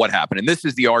matter what happened. And this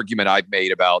is the argument I've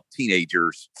made about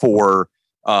teenagers for,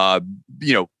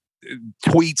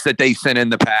 tweets that they sent in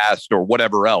the past or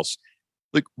whatever else.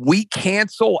 Like, we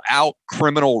cancel out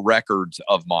criminal records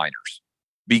of minors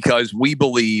because we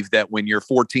believe that when you're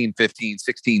 14, 15,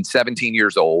 16, 17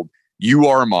 years old, you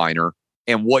are a minor,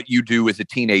 and what you do as a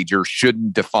teenager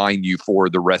shouldn't define you for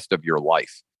the rest of your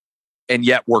life. And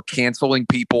yet we're canceling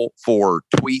people for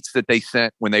tweets that they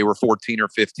sent when they were 14 or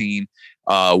 15.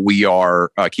 We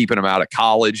are keeping them out of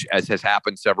college, as has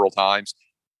happened several times.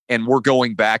 And we're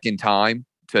going back in time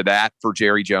to that for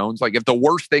Jerry Jones. Like, if the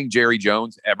worst thing Jerry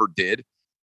Jones ever did.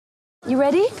 You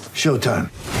ready? Showtime.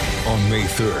 On May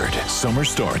 3rd, summer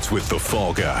starts with The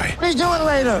Fall Guy. Let's do it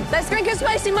later. Let's drink a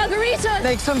spicy margarita.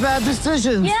 Make some bad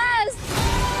decisions. Yes.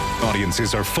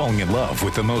 Audiences are falling in love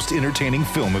with the most entertaining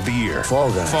film of the year.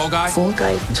 Fall Guy. Fall Guy. Fall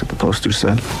Guy. That's what the poster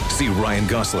said. See Ryan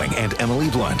Gosling and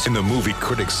Emily Blunt in the movie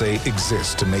critics say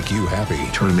exists to make you happy.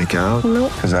 Trying to make it out?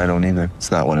 Nope. Because I don't either. It's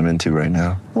not what I'm into right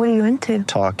now. What are you into?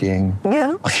 Talking.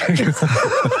 Yeah.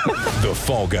 The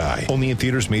Fall Guy. Only in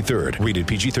theaters May 3rd. Rated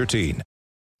PG-13.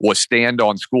 Was stand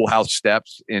on schoolhouse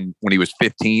steps when he was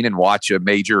 15 and watch a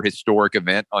major historic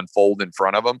event unfold in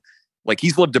front of him. Like,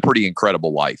 he's lived a pretty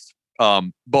incredible life.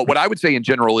 But what I would say in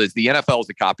general is the NFL is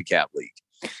a copycat league.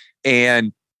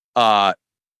 And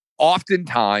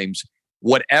oftentimes,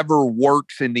 whatever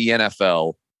works in the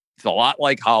NFL, it's a lot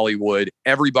like Hollywood.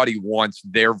 Everybody wants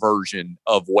their version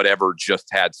of whatever just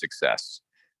had success.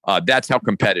 That's how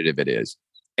competitive it is.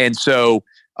 And so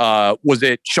was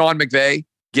it Sean McVay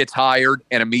gets hired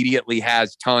and immediately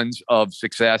has tons of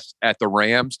success at the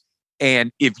Rams?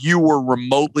 And if you were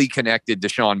remotely connected to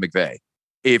Sean McVay,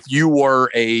 if you were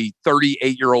a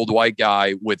 38-year-old white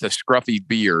guy with a scruffy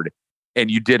beard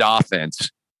and you did offense,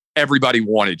 everybody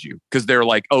wanted you because they're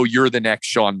like, oh, you're the next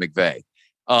Sean McVay.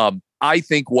 I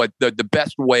think what the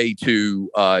best way to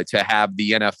have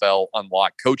the NFL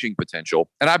unlock coaching potential,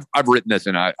 and I've written this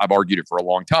and I've argued it for a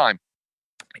long time,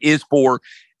 is for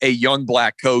a young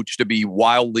black coach to be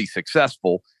wildly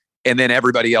successful, and then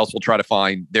everybody else will try to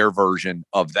find their version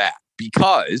of that.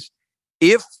 Because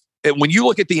when you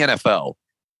look at the NFL,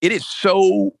 it is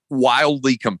so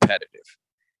wildly competitive.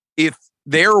 If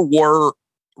there were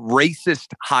racist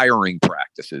hiring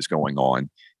practices going on,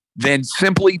 then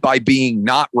simply by being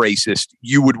not racist,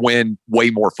 you would win way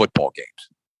more football games,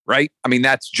 right? I mean,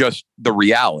 that's just the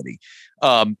reality.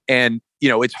 And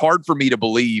it's hard for me to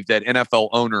believe that NFL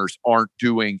owners aren't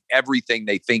doing everything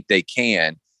they think they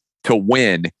can to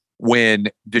win when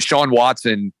Deshaun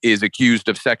Watson is accused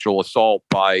of sexual assault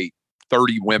by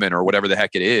 30 women or whatever the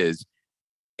heck it is.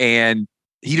 And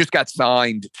he just got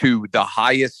signed to the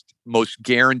highest, most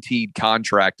guaranteed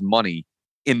contract money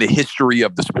in the history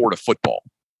of the sport of football,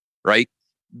 right?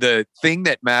 The thing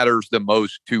that matters the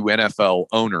most to NFL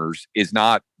owners is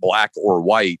not black or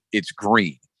white, it's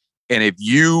green. And if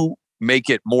you make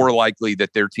it more likely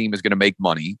that their team is going to make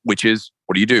money, which is,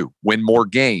 what do? Win more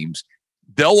games.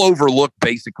 They'll overlook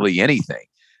basically anything.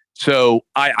 So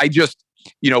I just,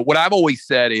 what I've always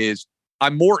said is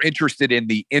I'm more interested in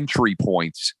the entry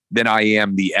points than I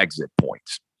am the exit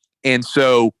points. And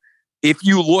so if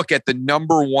you look at the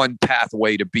number one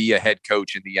pathway to be a head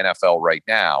coach in the NFL right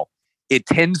now, it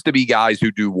tends to be guys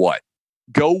who do what?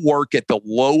 Go work at the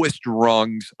lowest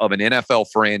rungs of an NFL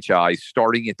franchise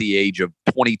starting at the age of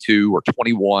 22 or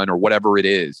 21 or whatever it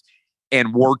is,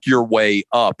 and work your way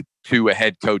up to a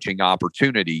head coaching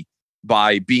opportunity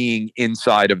by being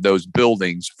inside of those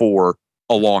buildings for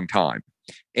a long time.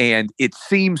 And it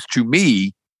seems to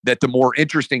me that the more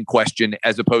interesting question,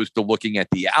 as opposed to looking at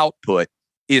the output,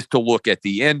 is to look at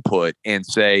the input and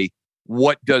say,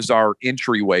 what does our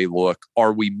entryway look?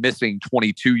 Are we missing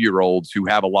 22-year-olds who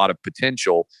have a lot of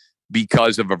potential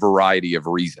because of a variety of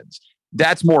reasons?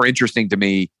 That's more interesting to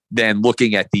me than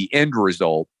looking at the end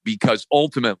result, because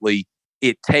ultimately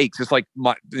it's like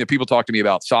people talk to me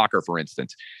about soccer, for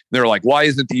instance. They're like, why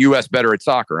isn't the U.S. better at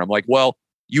soccer? I'm like, well,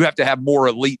 you have to have more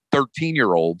elite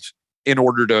 13-year-olds in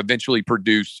order to eventually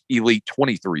produce elite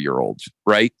 23-year-olds,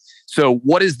 right? So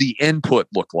what does the input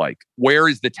look like? Where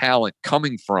is the talent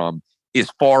coming from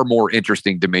is far more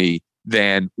interesting to me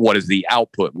than what does the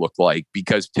output look like,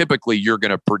 because typically you're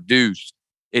going to produce,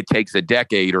 it takes a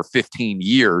decade or 15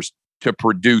 years to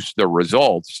produce the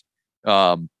results,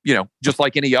 just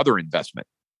like any other investment.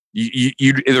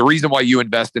 The reason why you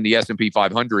invest in the S&P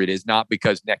 500 is not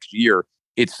because next year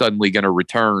it's suddenly going to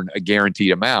return a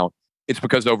guaranteed amount. It's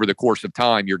because over the course of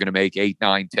time, you're going to make 8,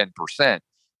 9, 10%.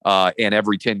 and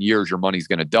every 10 years your money's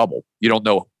going to double. You don't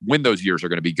know when those years are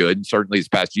going to be good. And certainly this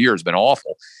past year has been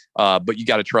awful, but you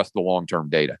got to trust the long-term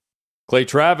data. Clay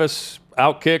Travis,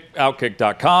 Outkick,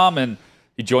 Outkick.com, and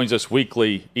he joins us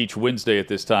weekly each Wednesday at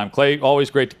this time. Clay, always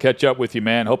great to catch up with you,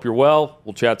 man. Hope you're well.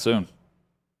 We'll chat soon.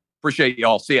 Appreciate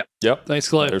y'all. See ya. Yep. Thanks,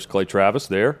 Clay. There's Clay Travis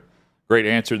there. Great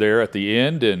answer there at the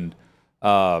end. And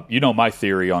you know my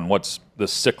theory on what's the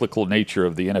cyclical nature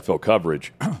of the NFL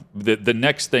coverage. The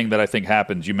next thing that I think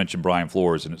happens, you mentioned Brian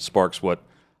Flores, and it sparks what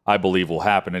I believe will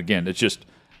happen. And again, it's just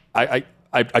I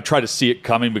try to see it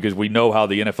coming because we know how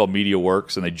the NFL media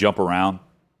works and they jump around.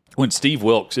 When Steve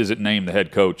Wilks isn't named the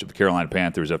head coach of the Carolina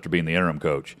Panthers after being the interim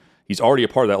coach, he's already a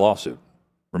part of that lawsuit.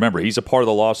 Remember, he's a part of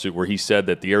the lawsuit where he said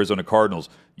that the Arizona Cardinals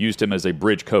used him as a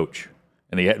bridge coach,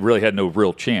 and he really had no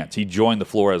real chance. He joined the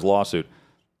Flores lawsuit.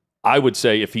 I would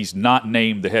say if he's not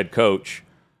named the head coach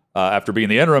after being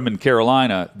the interim in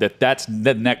Carolina, that's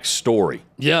the next story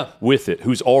with it,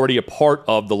 who's already a part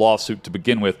of the lawsuit to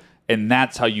begin with, and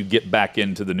that's how you get back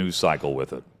into the news cycle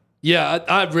with it. Yeah,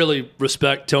 I really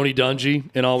respect Tony Dungy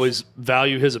and always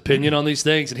value his opinion on these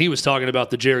things. And he was talking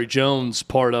about the Jerry Jones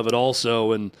part of it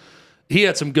also, and he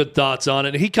had some good thoughts on it.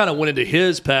 And he kind of went into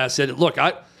his past, said, look,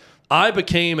 I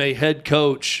became a head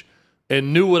coach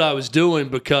and knew what I was doing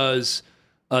because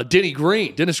Dennis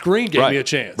Green gave me a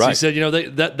chance. Right. He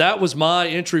said, that was my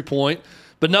entry point.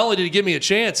 But not only did he give me a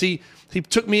chance, he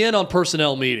took me in on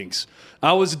personnel meetings.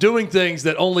 I was doing things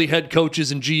that only head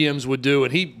coaches and GMs would do,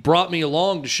 and he brought me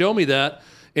along to show me that,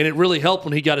 and it really helped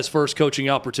when he got his first coaching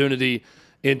opportunity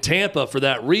in Tampa for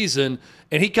that reason.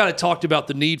 And he kind of talked about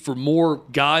the need for more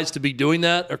guys to be doing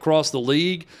that across the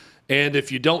league. And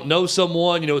if you don't know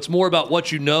someone, it's more about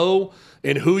what you know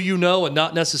and who you know and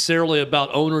not necessarily about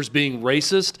owners being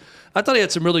racist. I thought he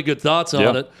had some really good thoughts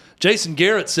on it. Jason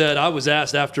Garrett said, I was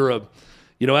asked after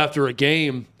a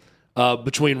game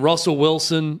between Russell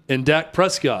Wilson and Dak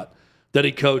Prescott that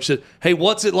he coached, said, hey,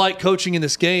 what's it like coaching in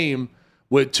this game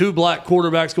with two black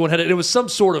quarterbacks going head? And it was some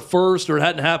sort of first, or it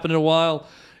hadn't happened in a while.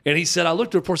 And he said, I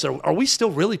looked at reports and said, are we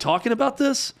still really talking about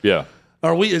this? Yeah.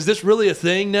 Is this really a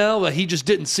thing now? He just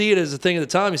didn't see it as a thing at the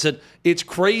time. He said, it's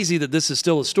crazy that this is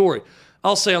still a story.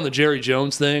 I'll say on the Jerry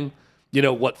Jones thing,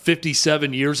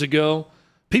 57 years ago,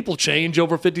 people change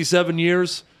over 57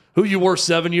 years. Who you were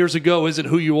 7 years ago isn't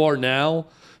who you are now.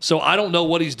 So I don't know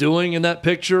what he's doing in that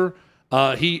picture.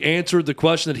 He answered the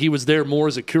question that he was there more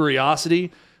as a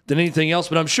curiosity than anything else.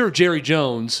 But I'm sure Jerry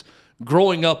Jones,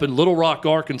 growing up in Little Rock,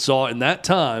 Arkansas, in that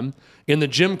time, in the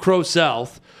Jim Crow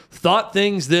South, thought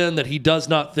things then that he does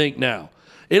not think now.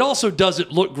 It also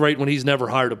doesn't look great when he's never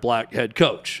hired a black head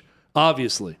coach,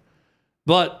 obviously.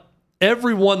 But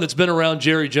everyone that's been around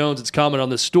Jerry Jones that's commented on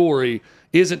this story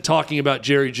isn't talking about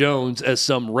Jerry Jones as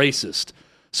some racist.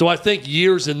 So I think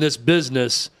years in this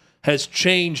business has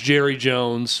changed Jerry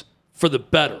Jones for the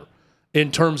better in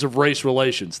terms of race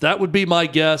relations. That would be my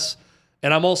guess.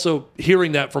 And I'm also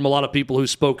hearing that from a lot of people who've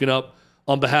spoken up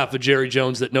on behalf of Jerry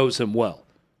Jones that knows him well.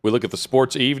 We look at the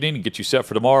sports evening and get you set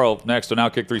for tomorrow next on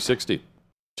Outkick 360.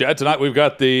 Chad, tonight we've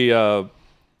got the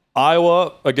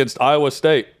Iowa against Iowa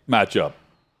State matchup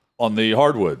on the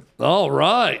hardwood. All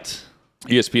right.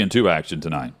 ESPN2 action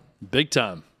tonight. Big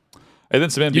time. And then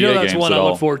some NBA that's games. one I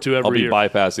look forward to every year. I'll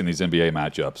be bypassing these NBA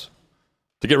matchups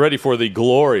to get ready for the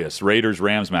glorious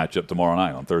Raiders-Rams matchup tomorrow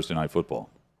night on Thursday Night Football.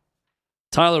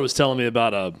 Tyler was telling me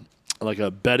about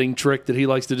a betting trick that he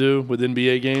likes to do with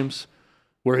NBA games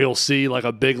where he'll see like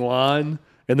a big line,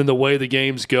 and then the way the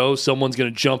games go, someone's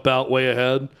going to jump out way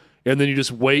ahead, and then you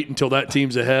just wait until that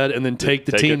team's ahead and then take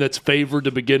the team that's favored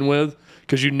to begin with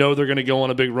because they're going to go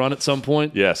on a big run at some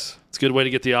point. Yes. It's a good way to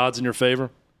get the odds in your favor.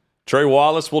 Trey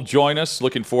Wallace will join us.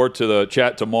 Looking forward to the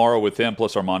chat tomorrow with him,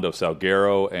 plus Armando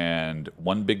Salguero, and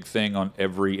one big thing on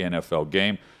every NFL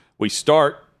game. We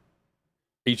start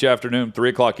each afternoon, 3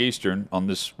 o'clock Eastern, on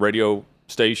this radio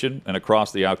station and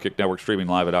across the Outkick Network, streaming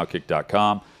live at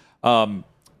Outkick.com.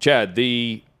 Chad,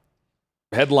 the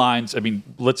headlines,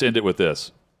 let's end it with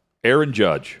this. Aaron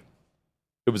Judge.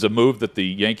 It was a move that the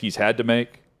Yankees had to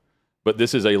make, but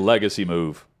this is a legacy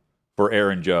move for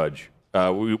Aaron Judge.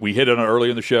 We hit on it earlier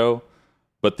in the show,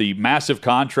 but the massive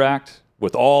contract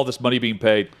with all this money being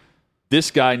paid,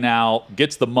 this guy now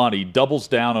gets the money, doubles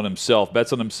down on himself,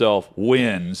 bets on himself,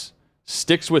 wins,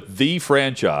 sticks with the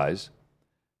franchise,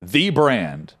 the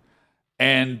brand,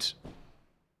 and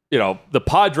the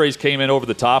Padres came in over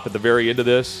the top at the very end of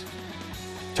this.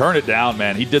 Turn it down,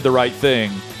 man. He did the right thing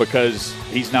because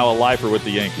he's now a lifer with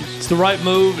the Yankees. It's the right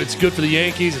move. It's good for the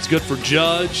Yankees. It's good for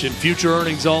Judge and future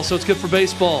earnings also. It's good for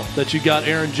baseball that you got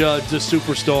Aaron Judge, this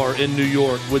superstar in New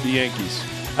York with the Yankees.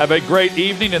 Have a great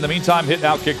evening. In the meantime, hit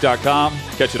Outkick.com.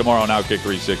 Catch you tomorrow on Outkick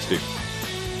 360.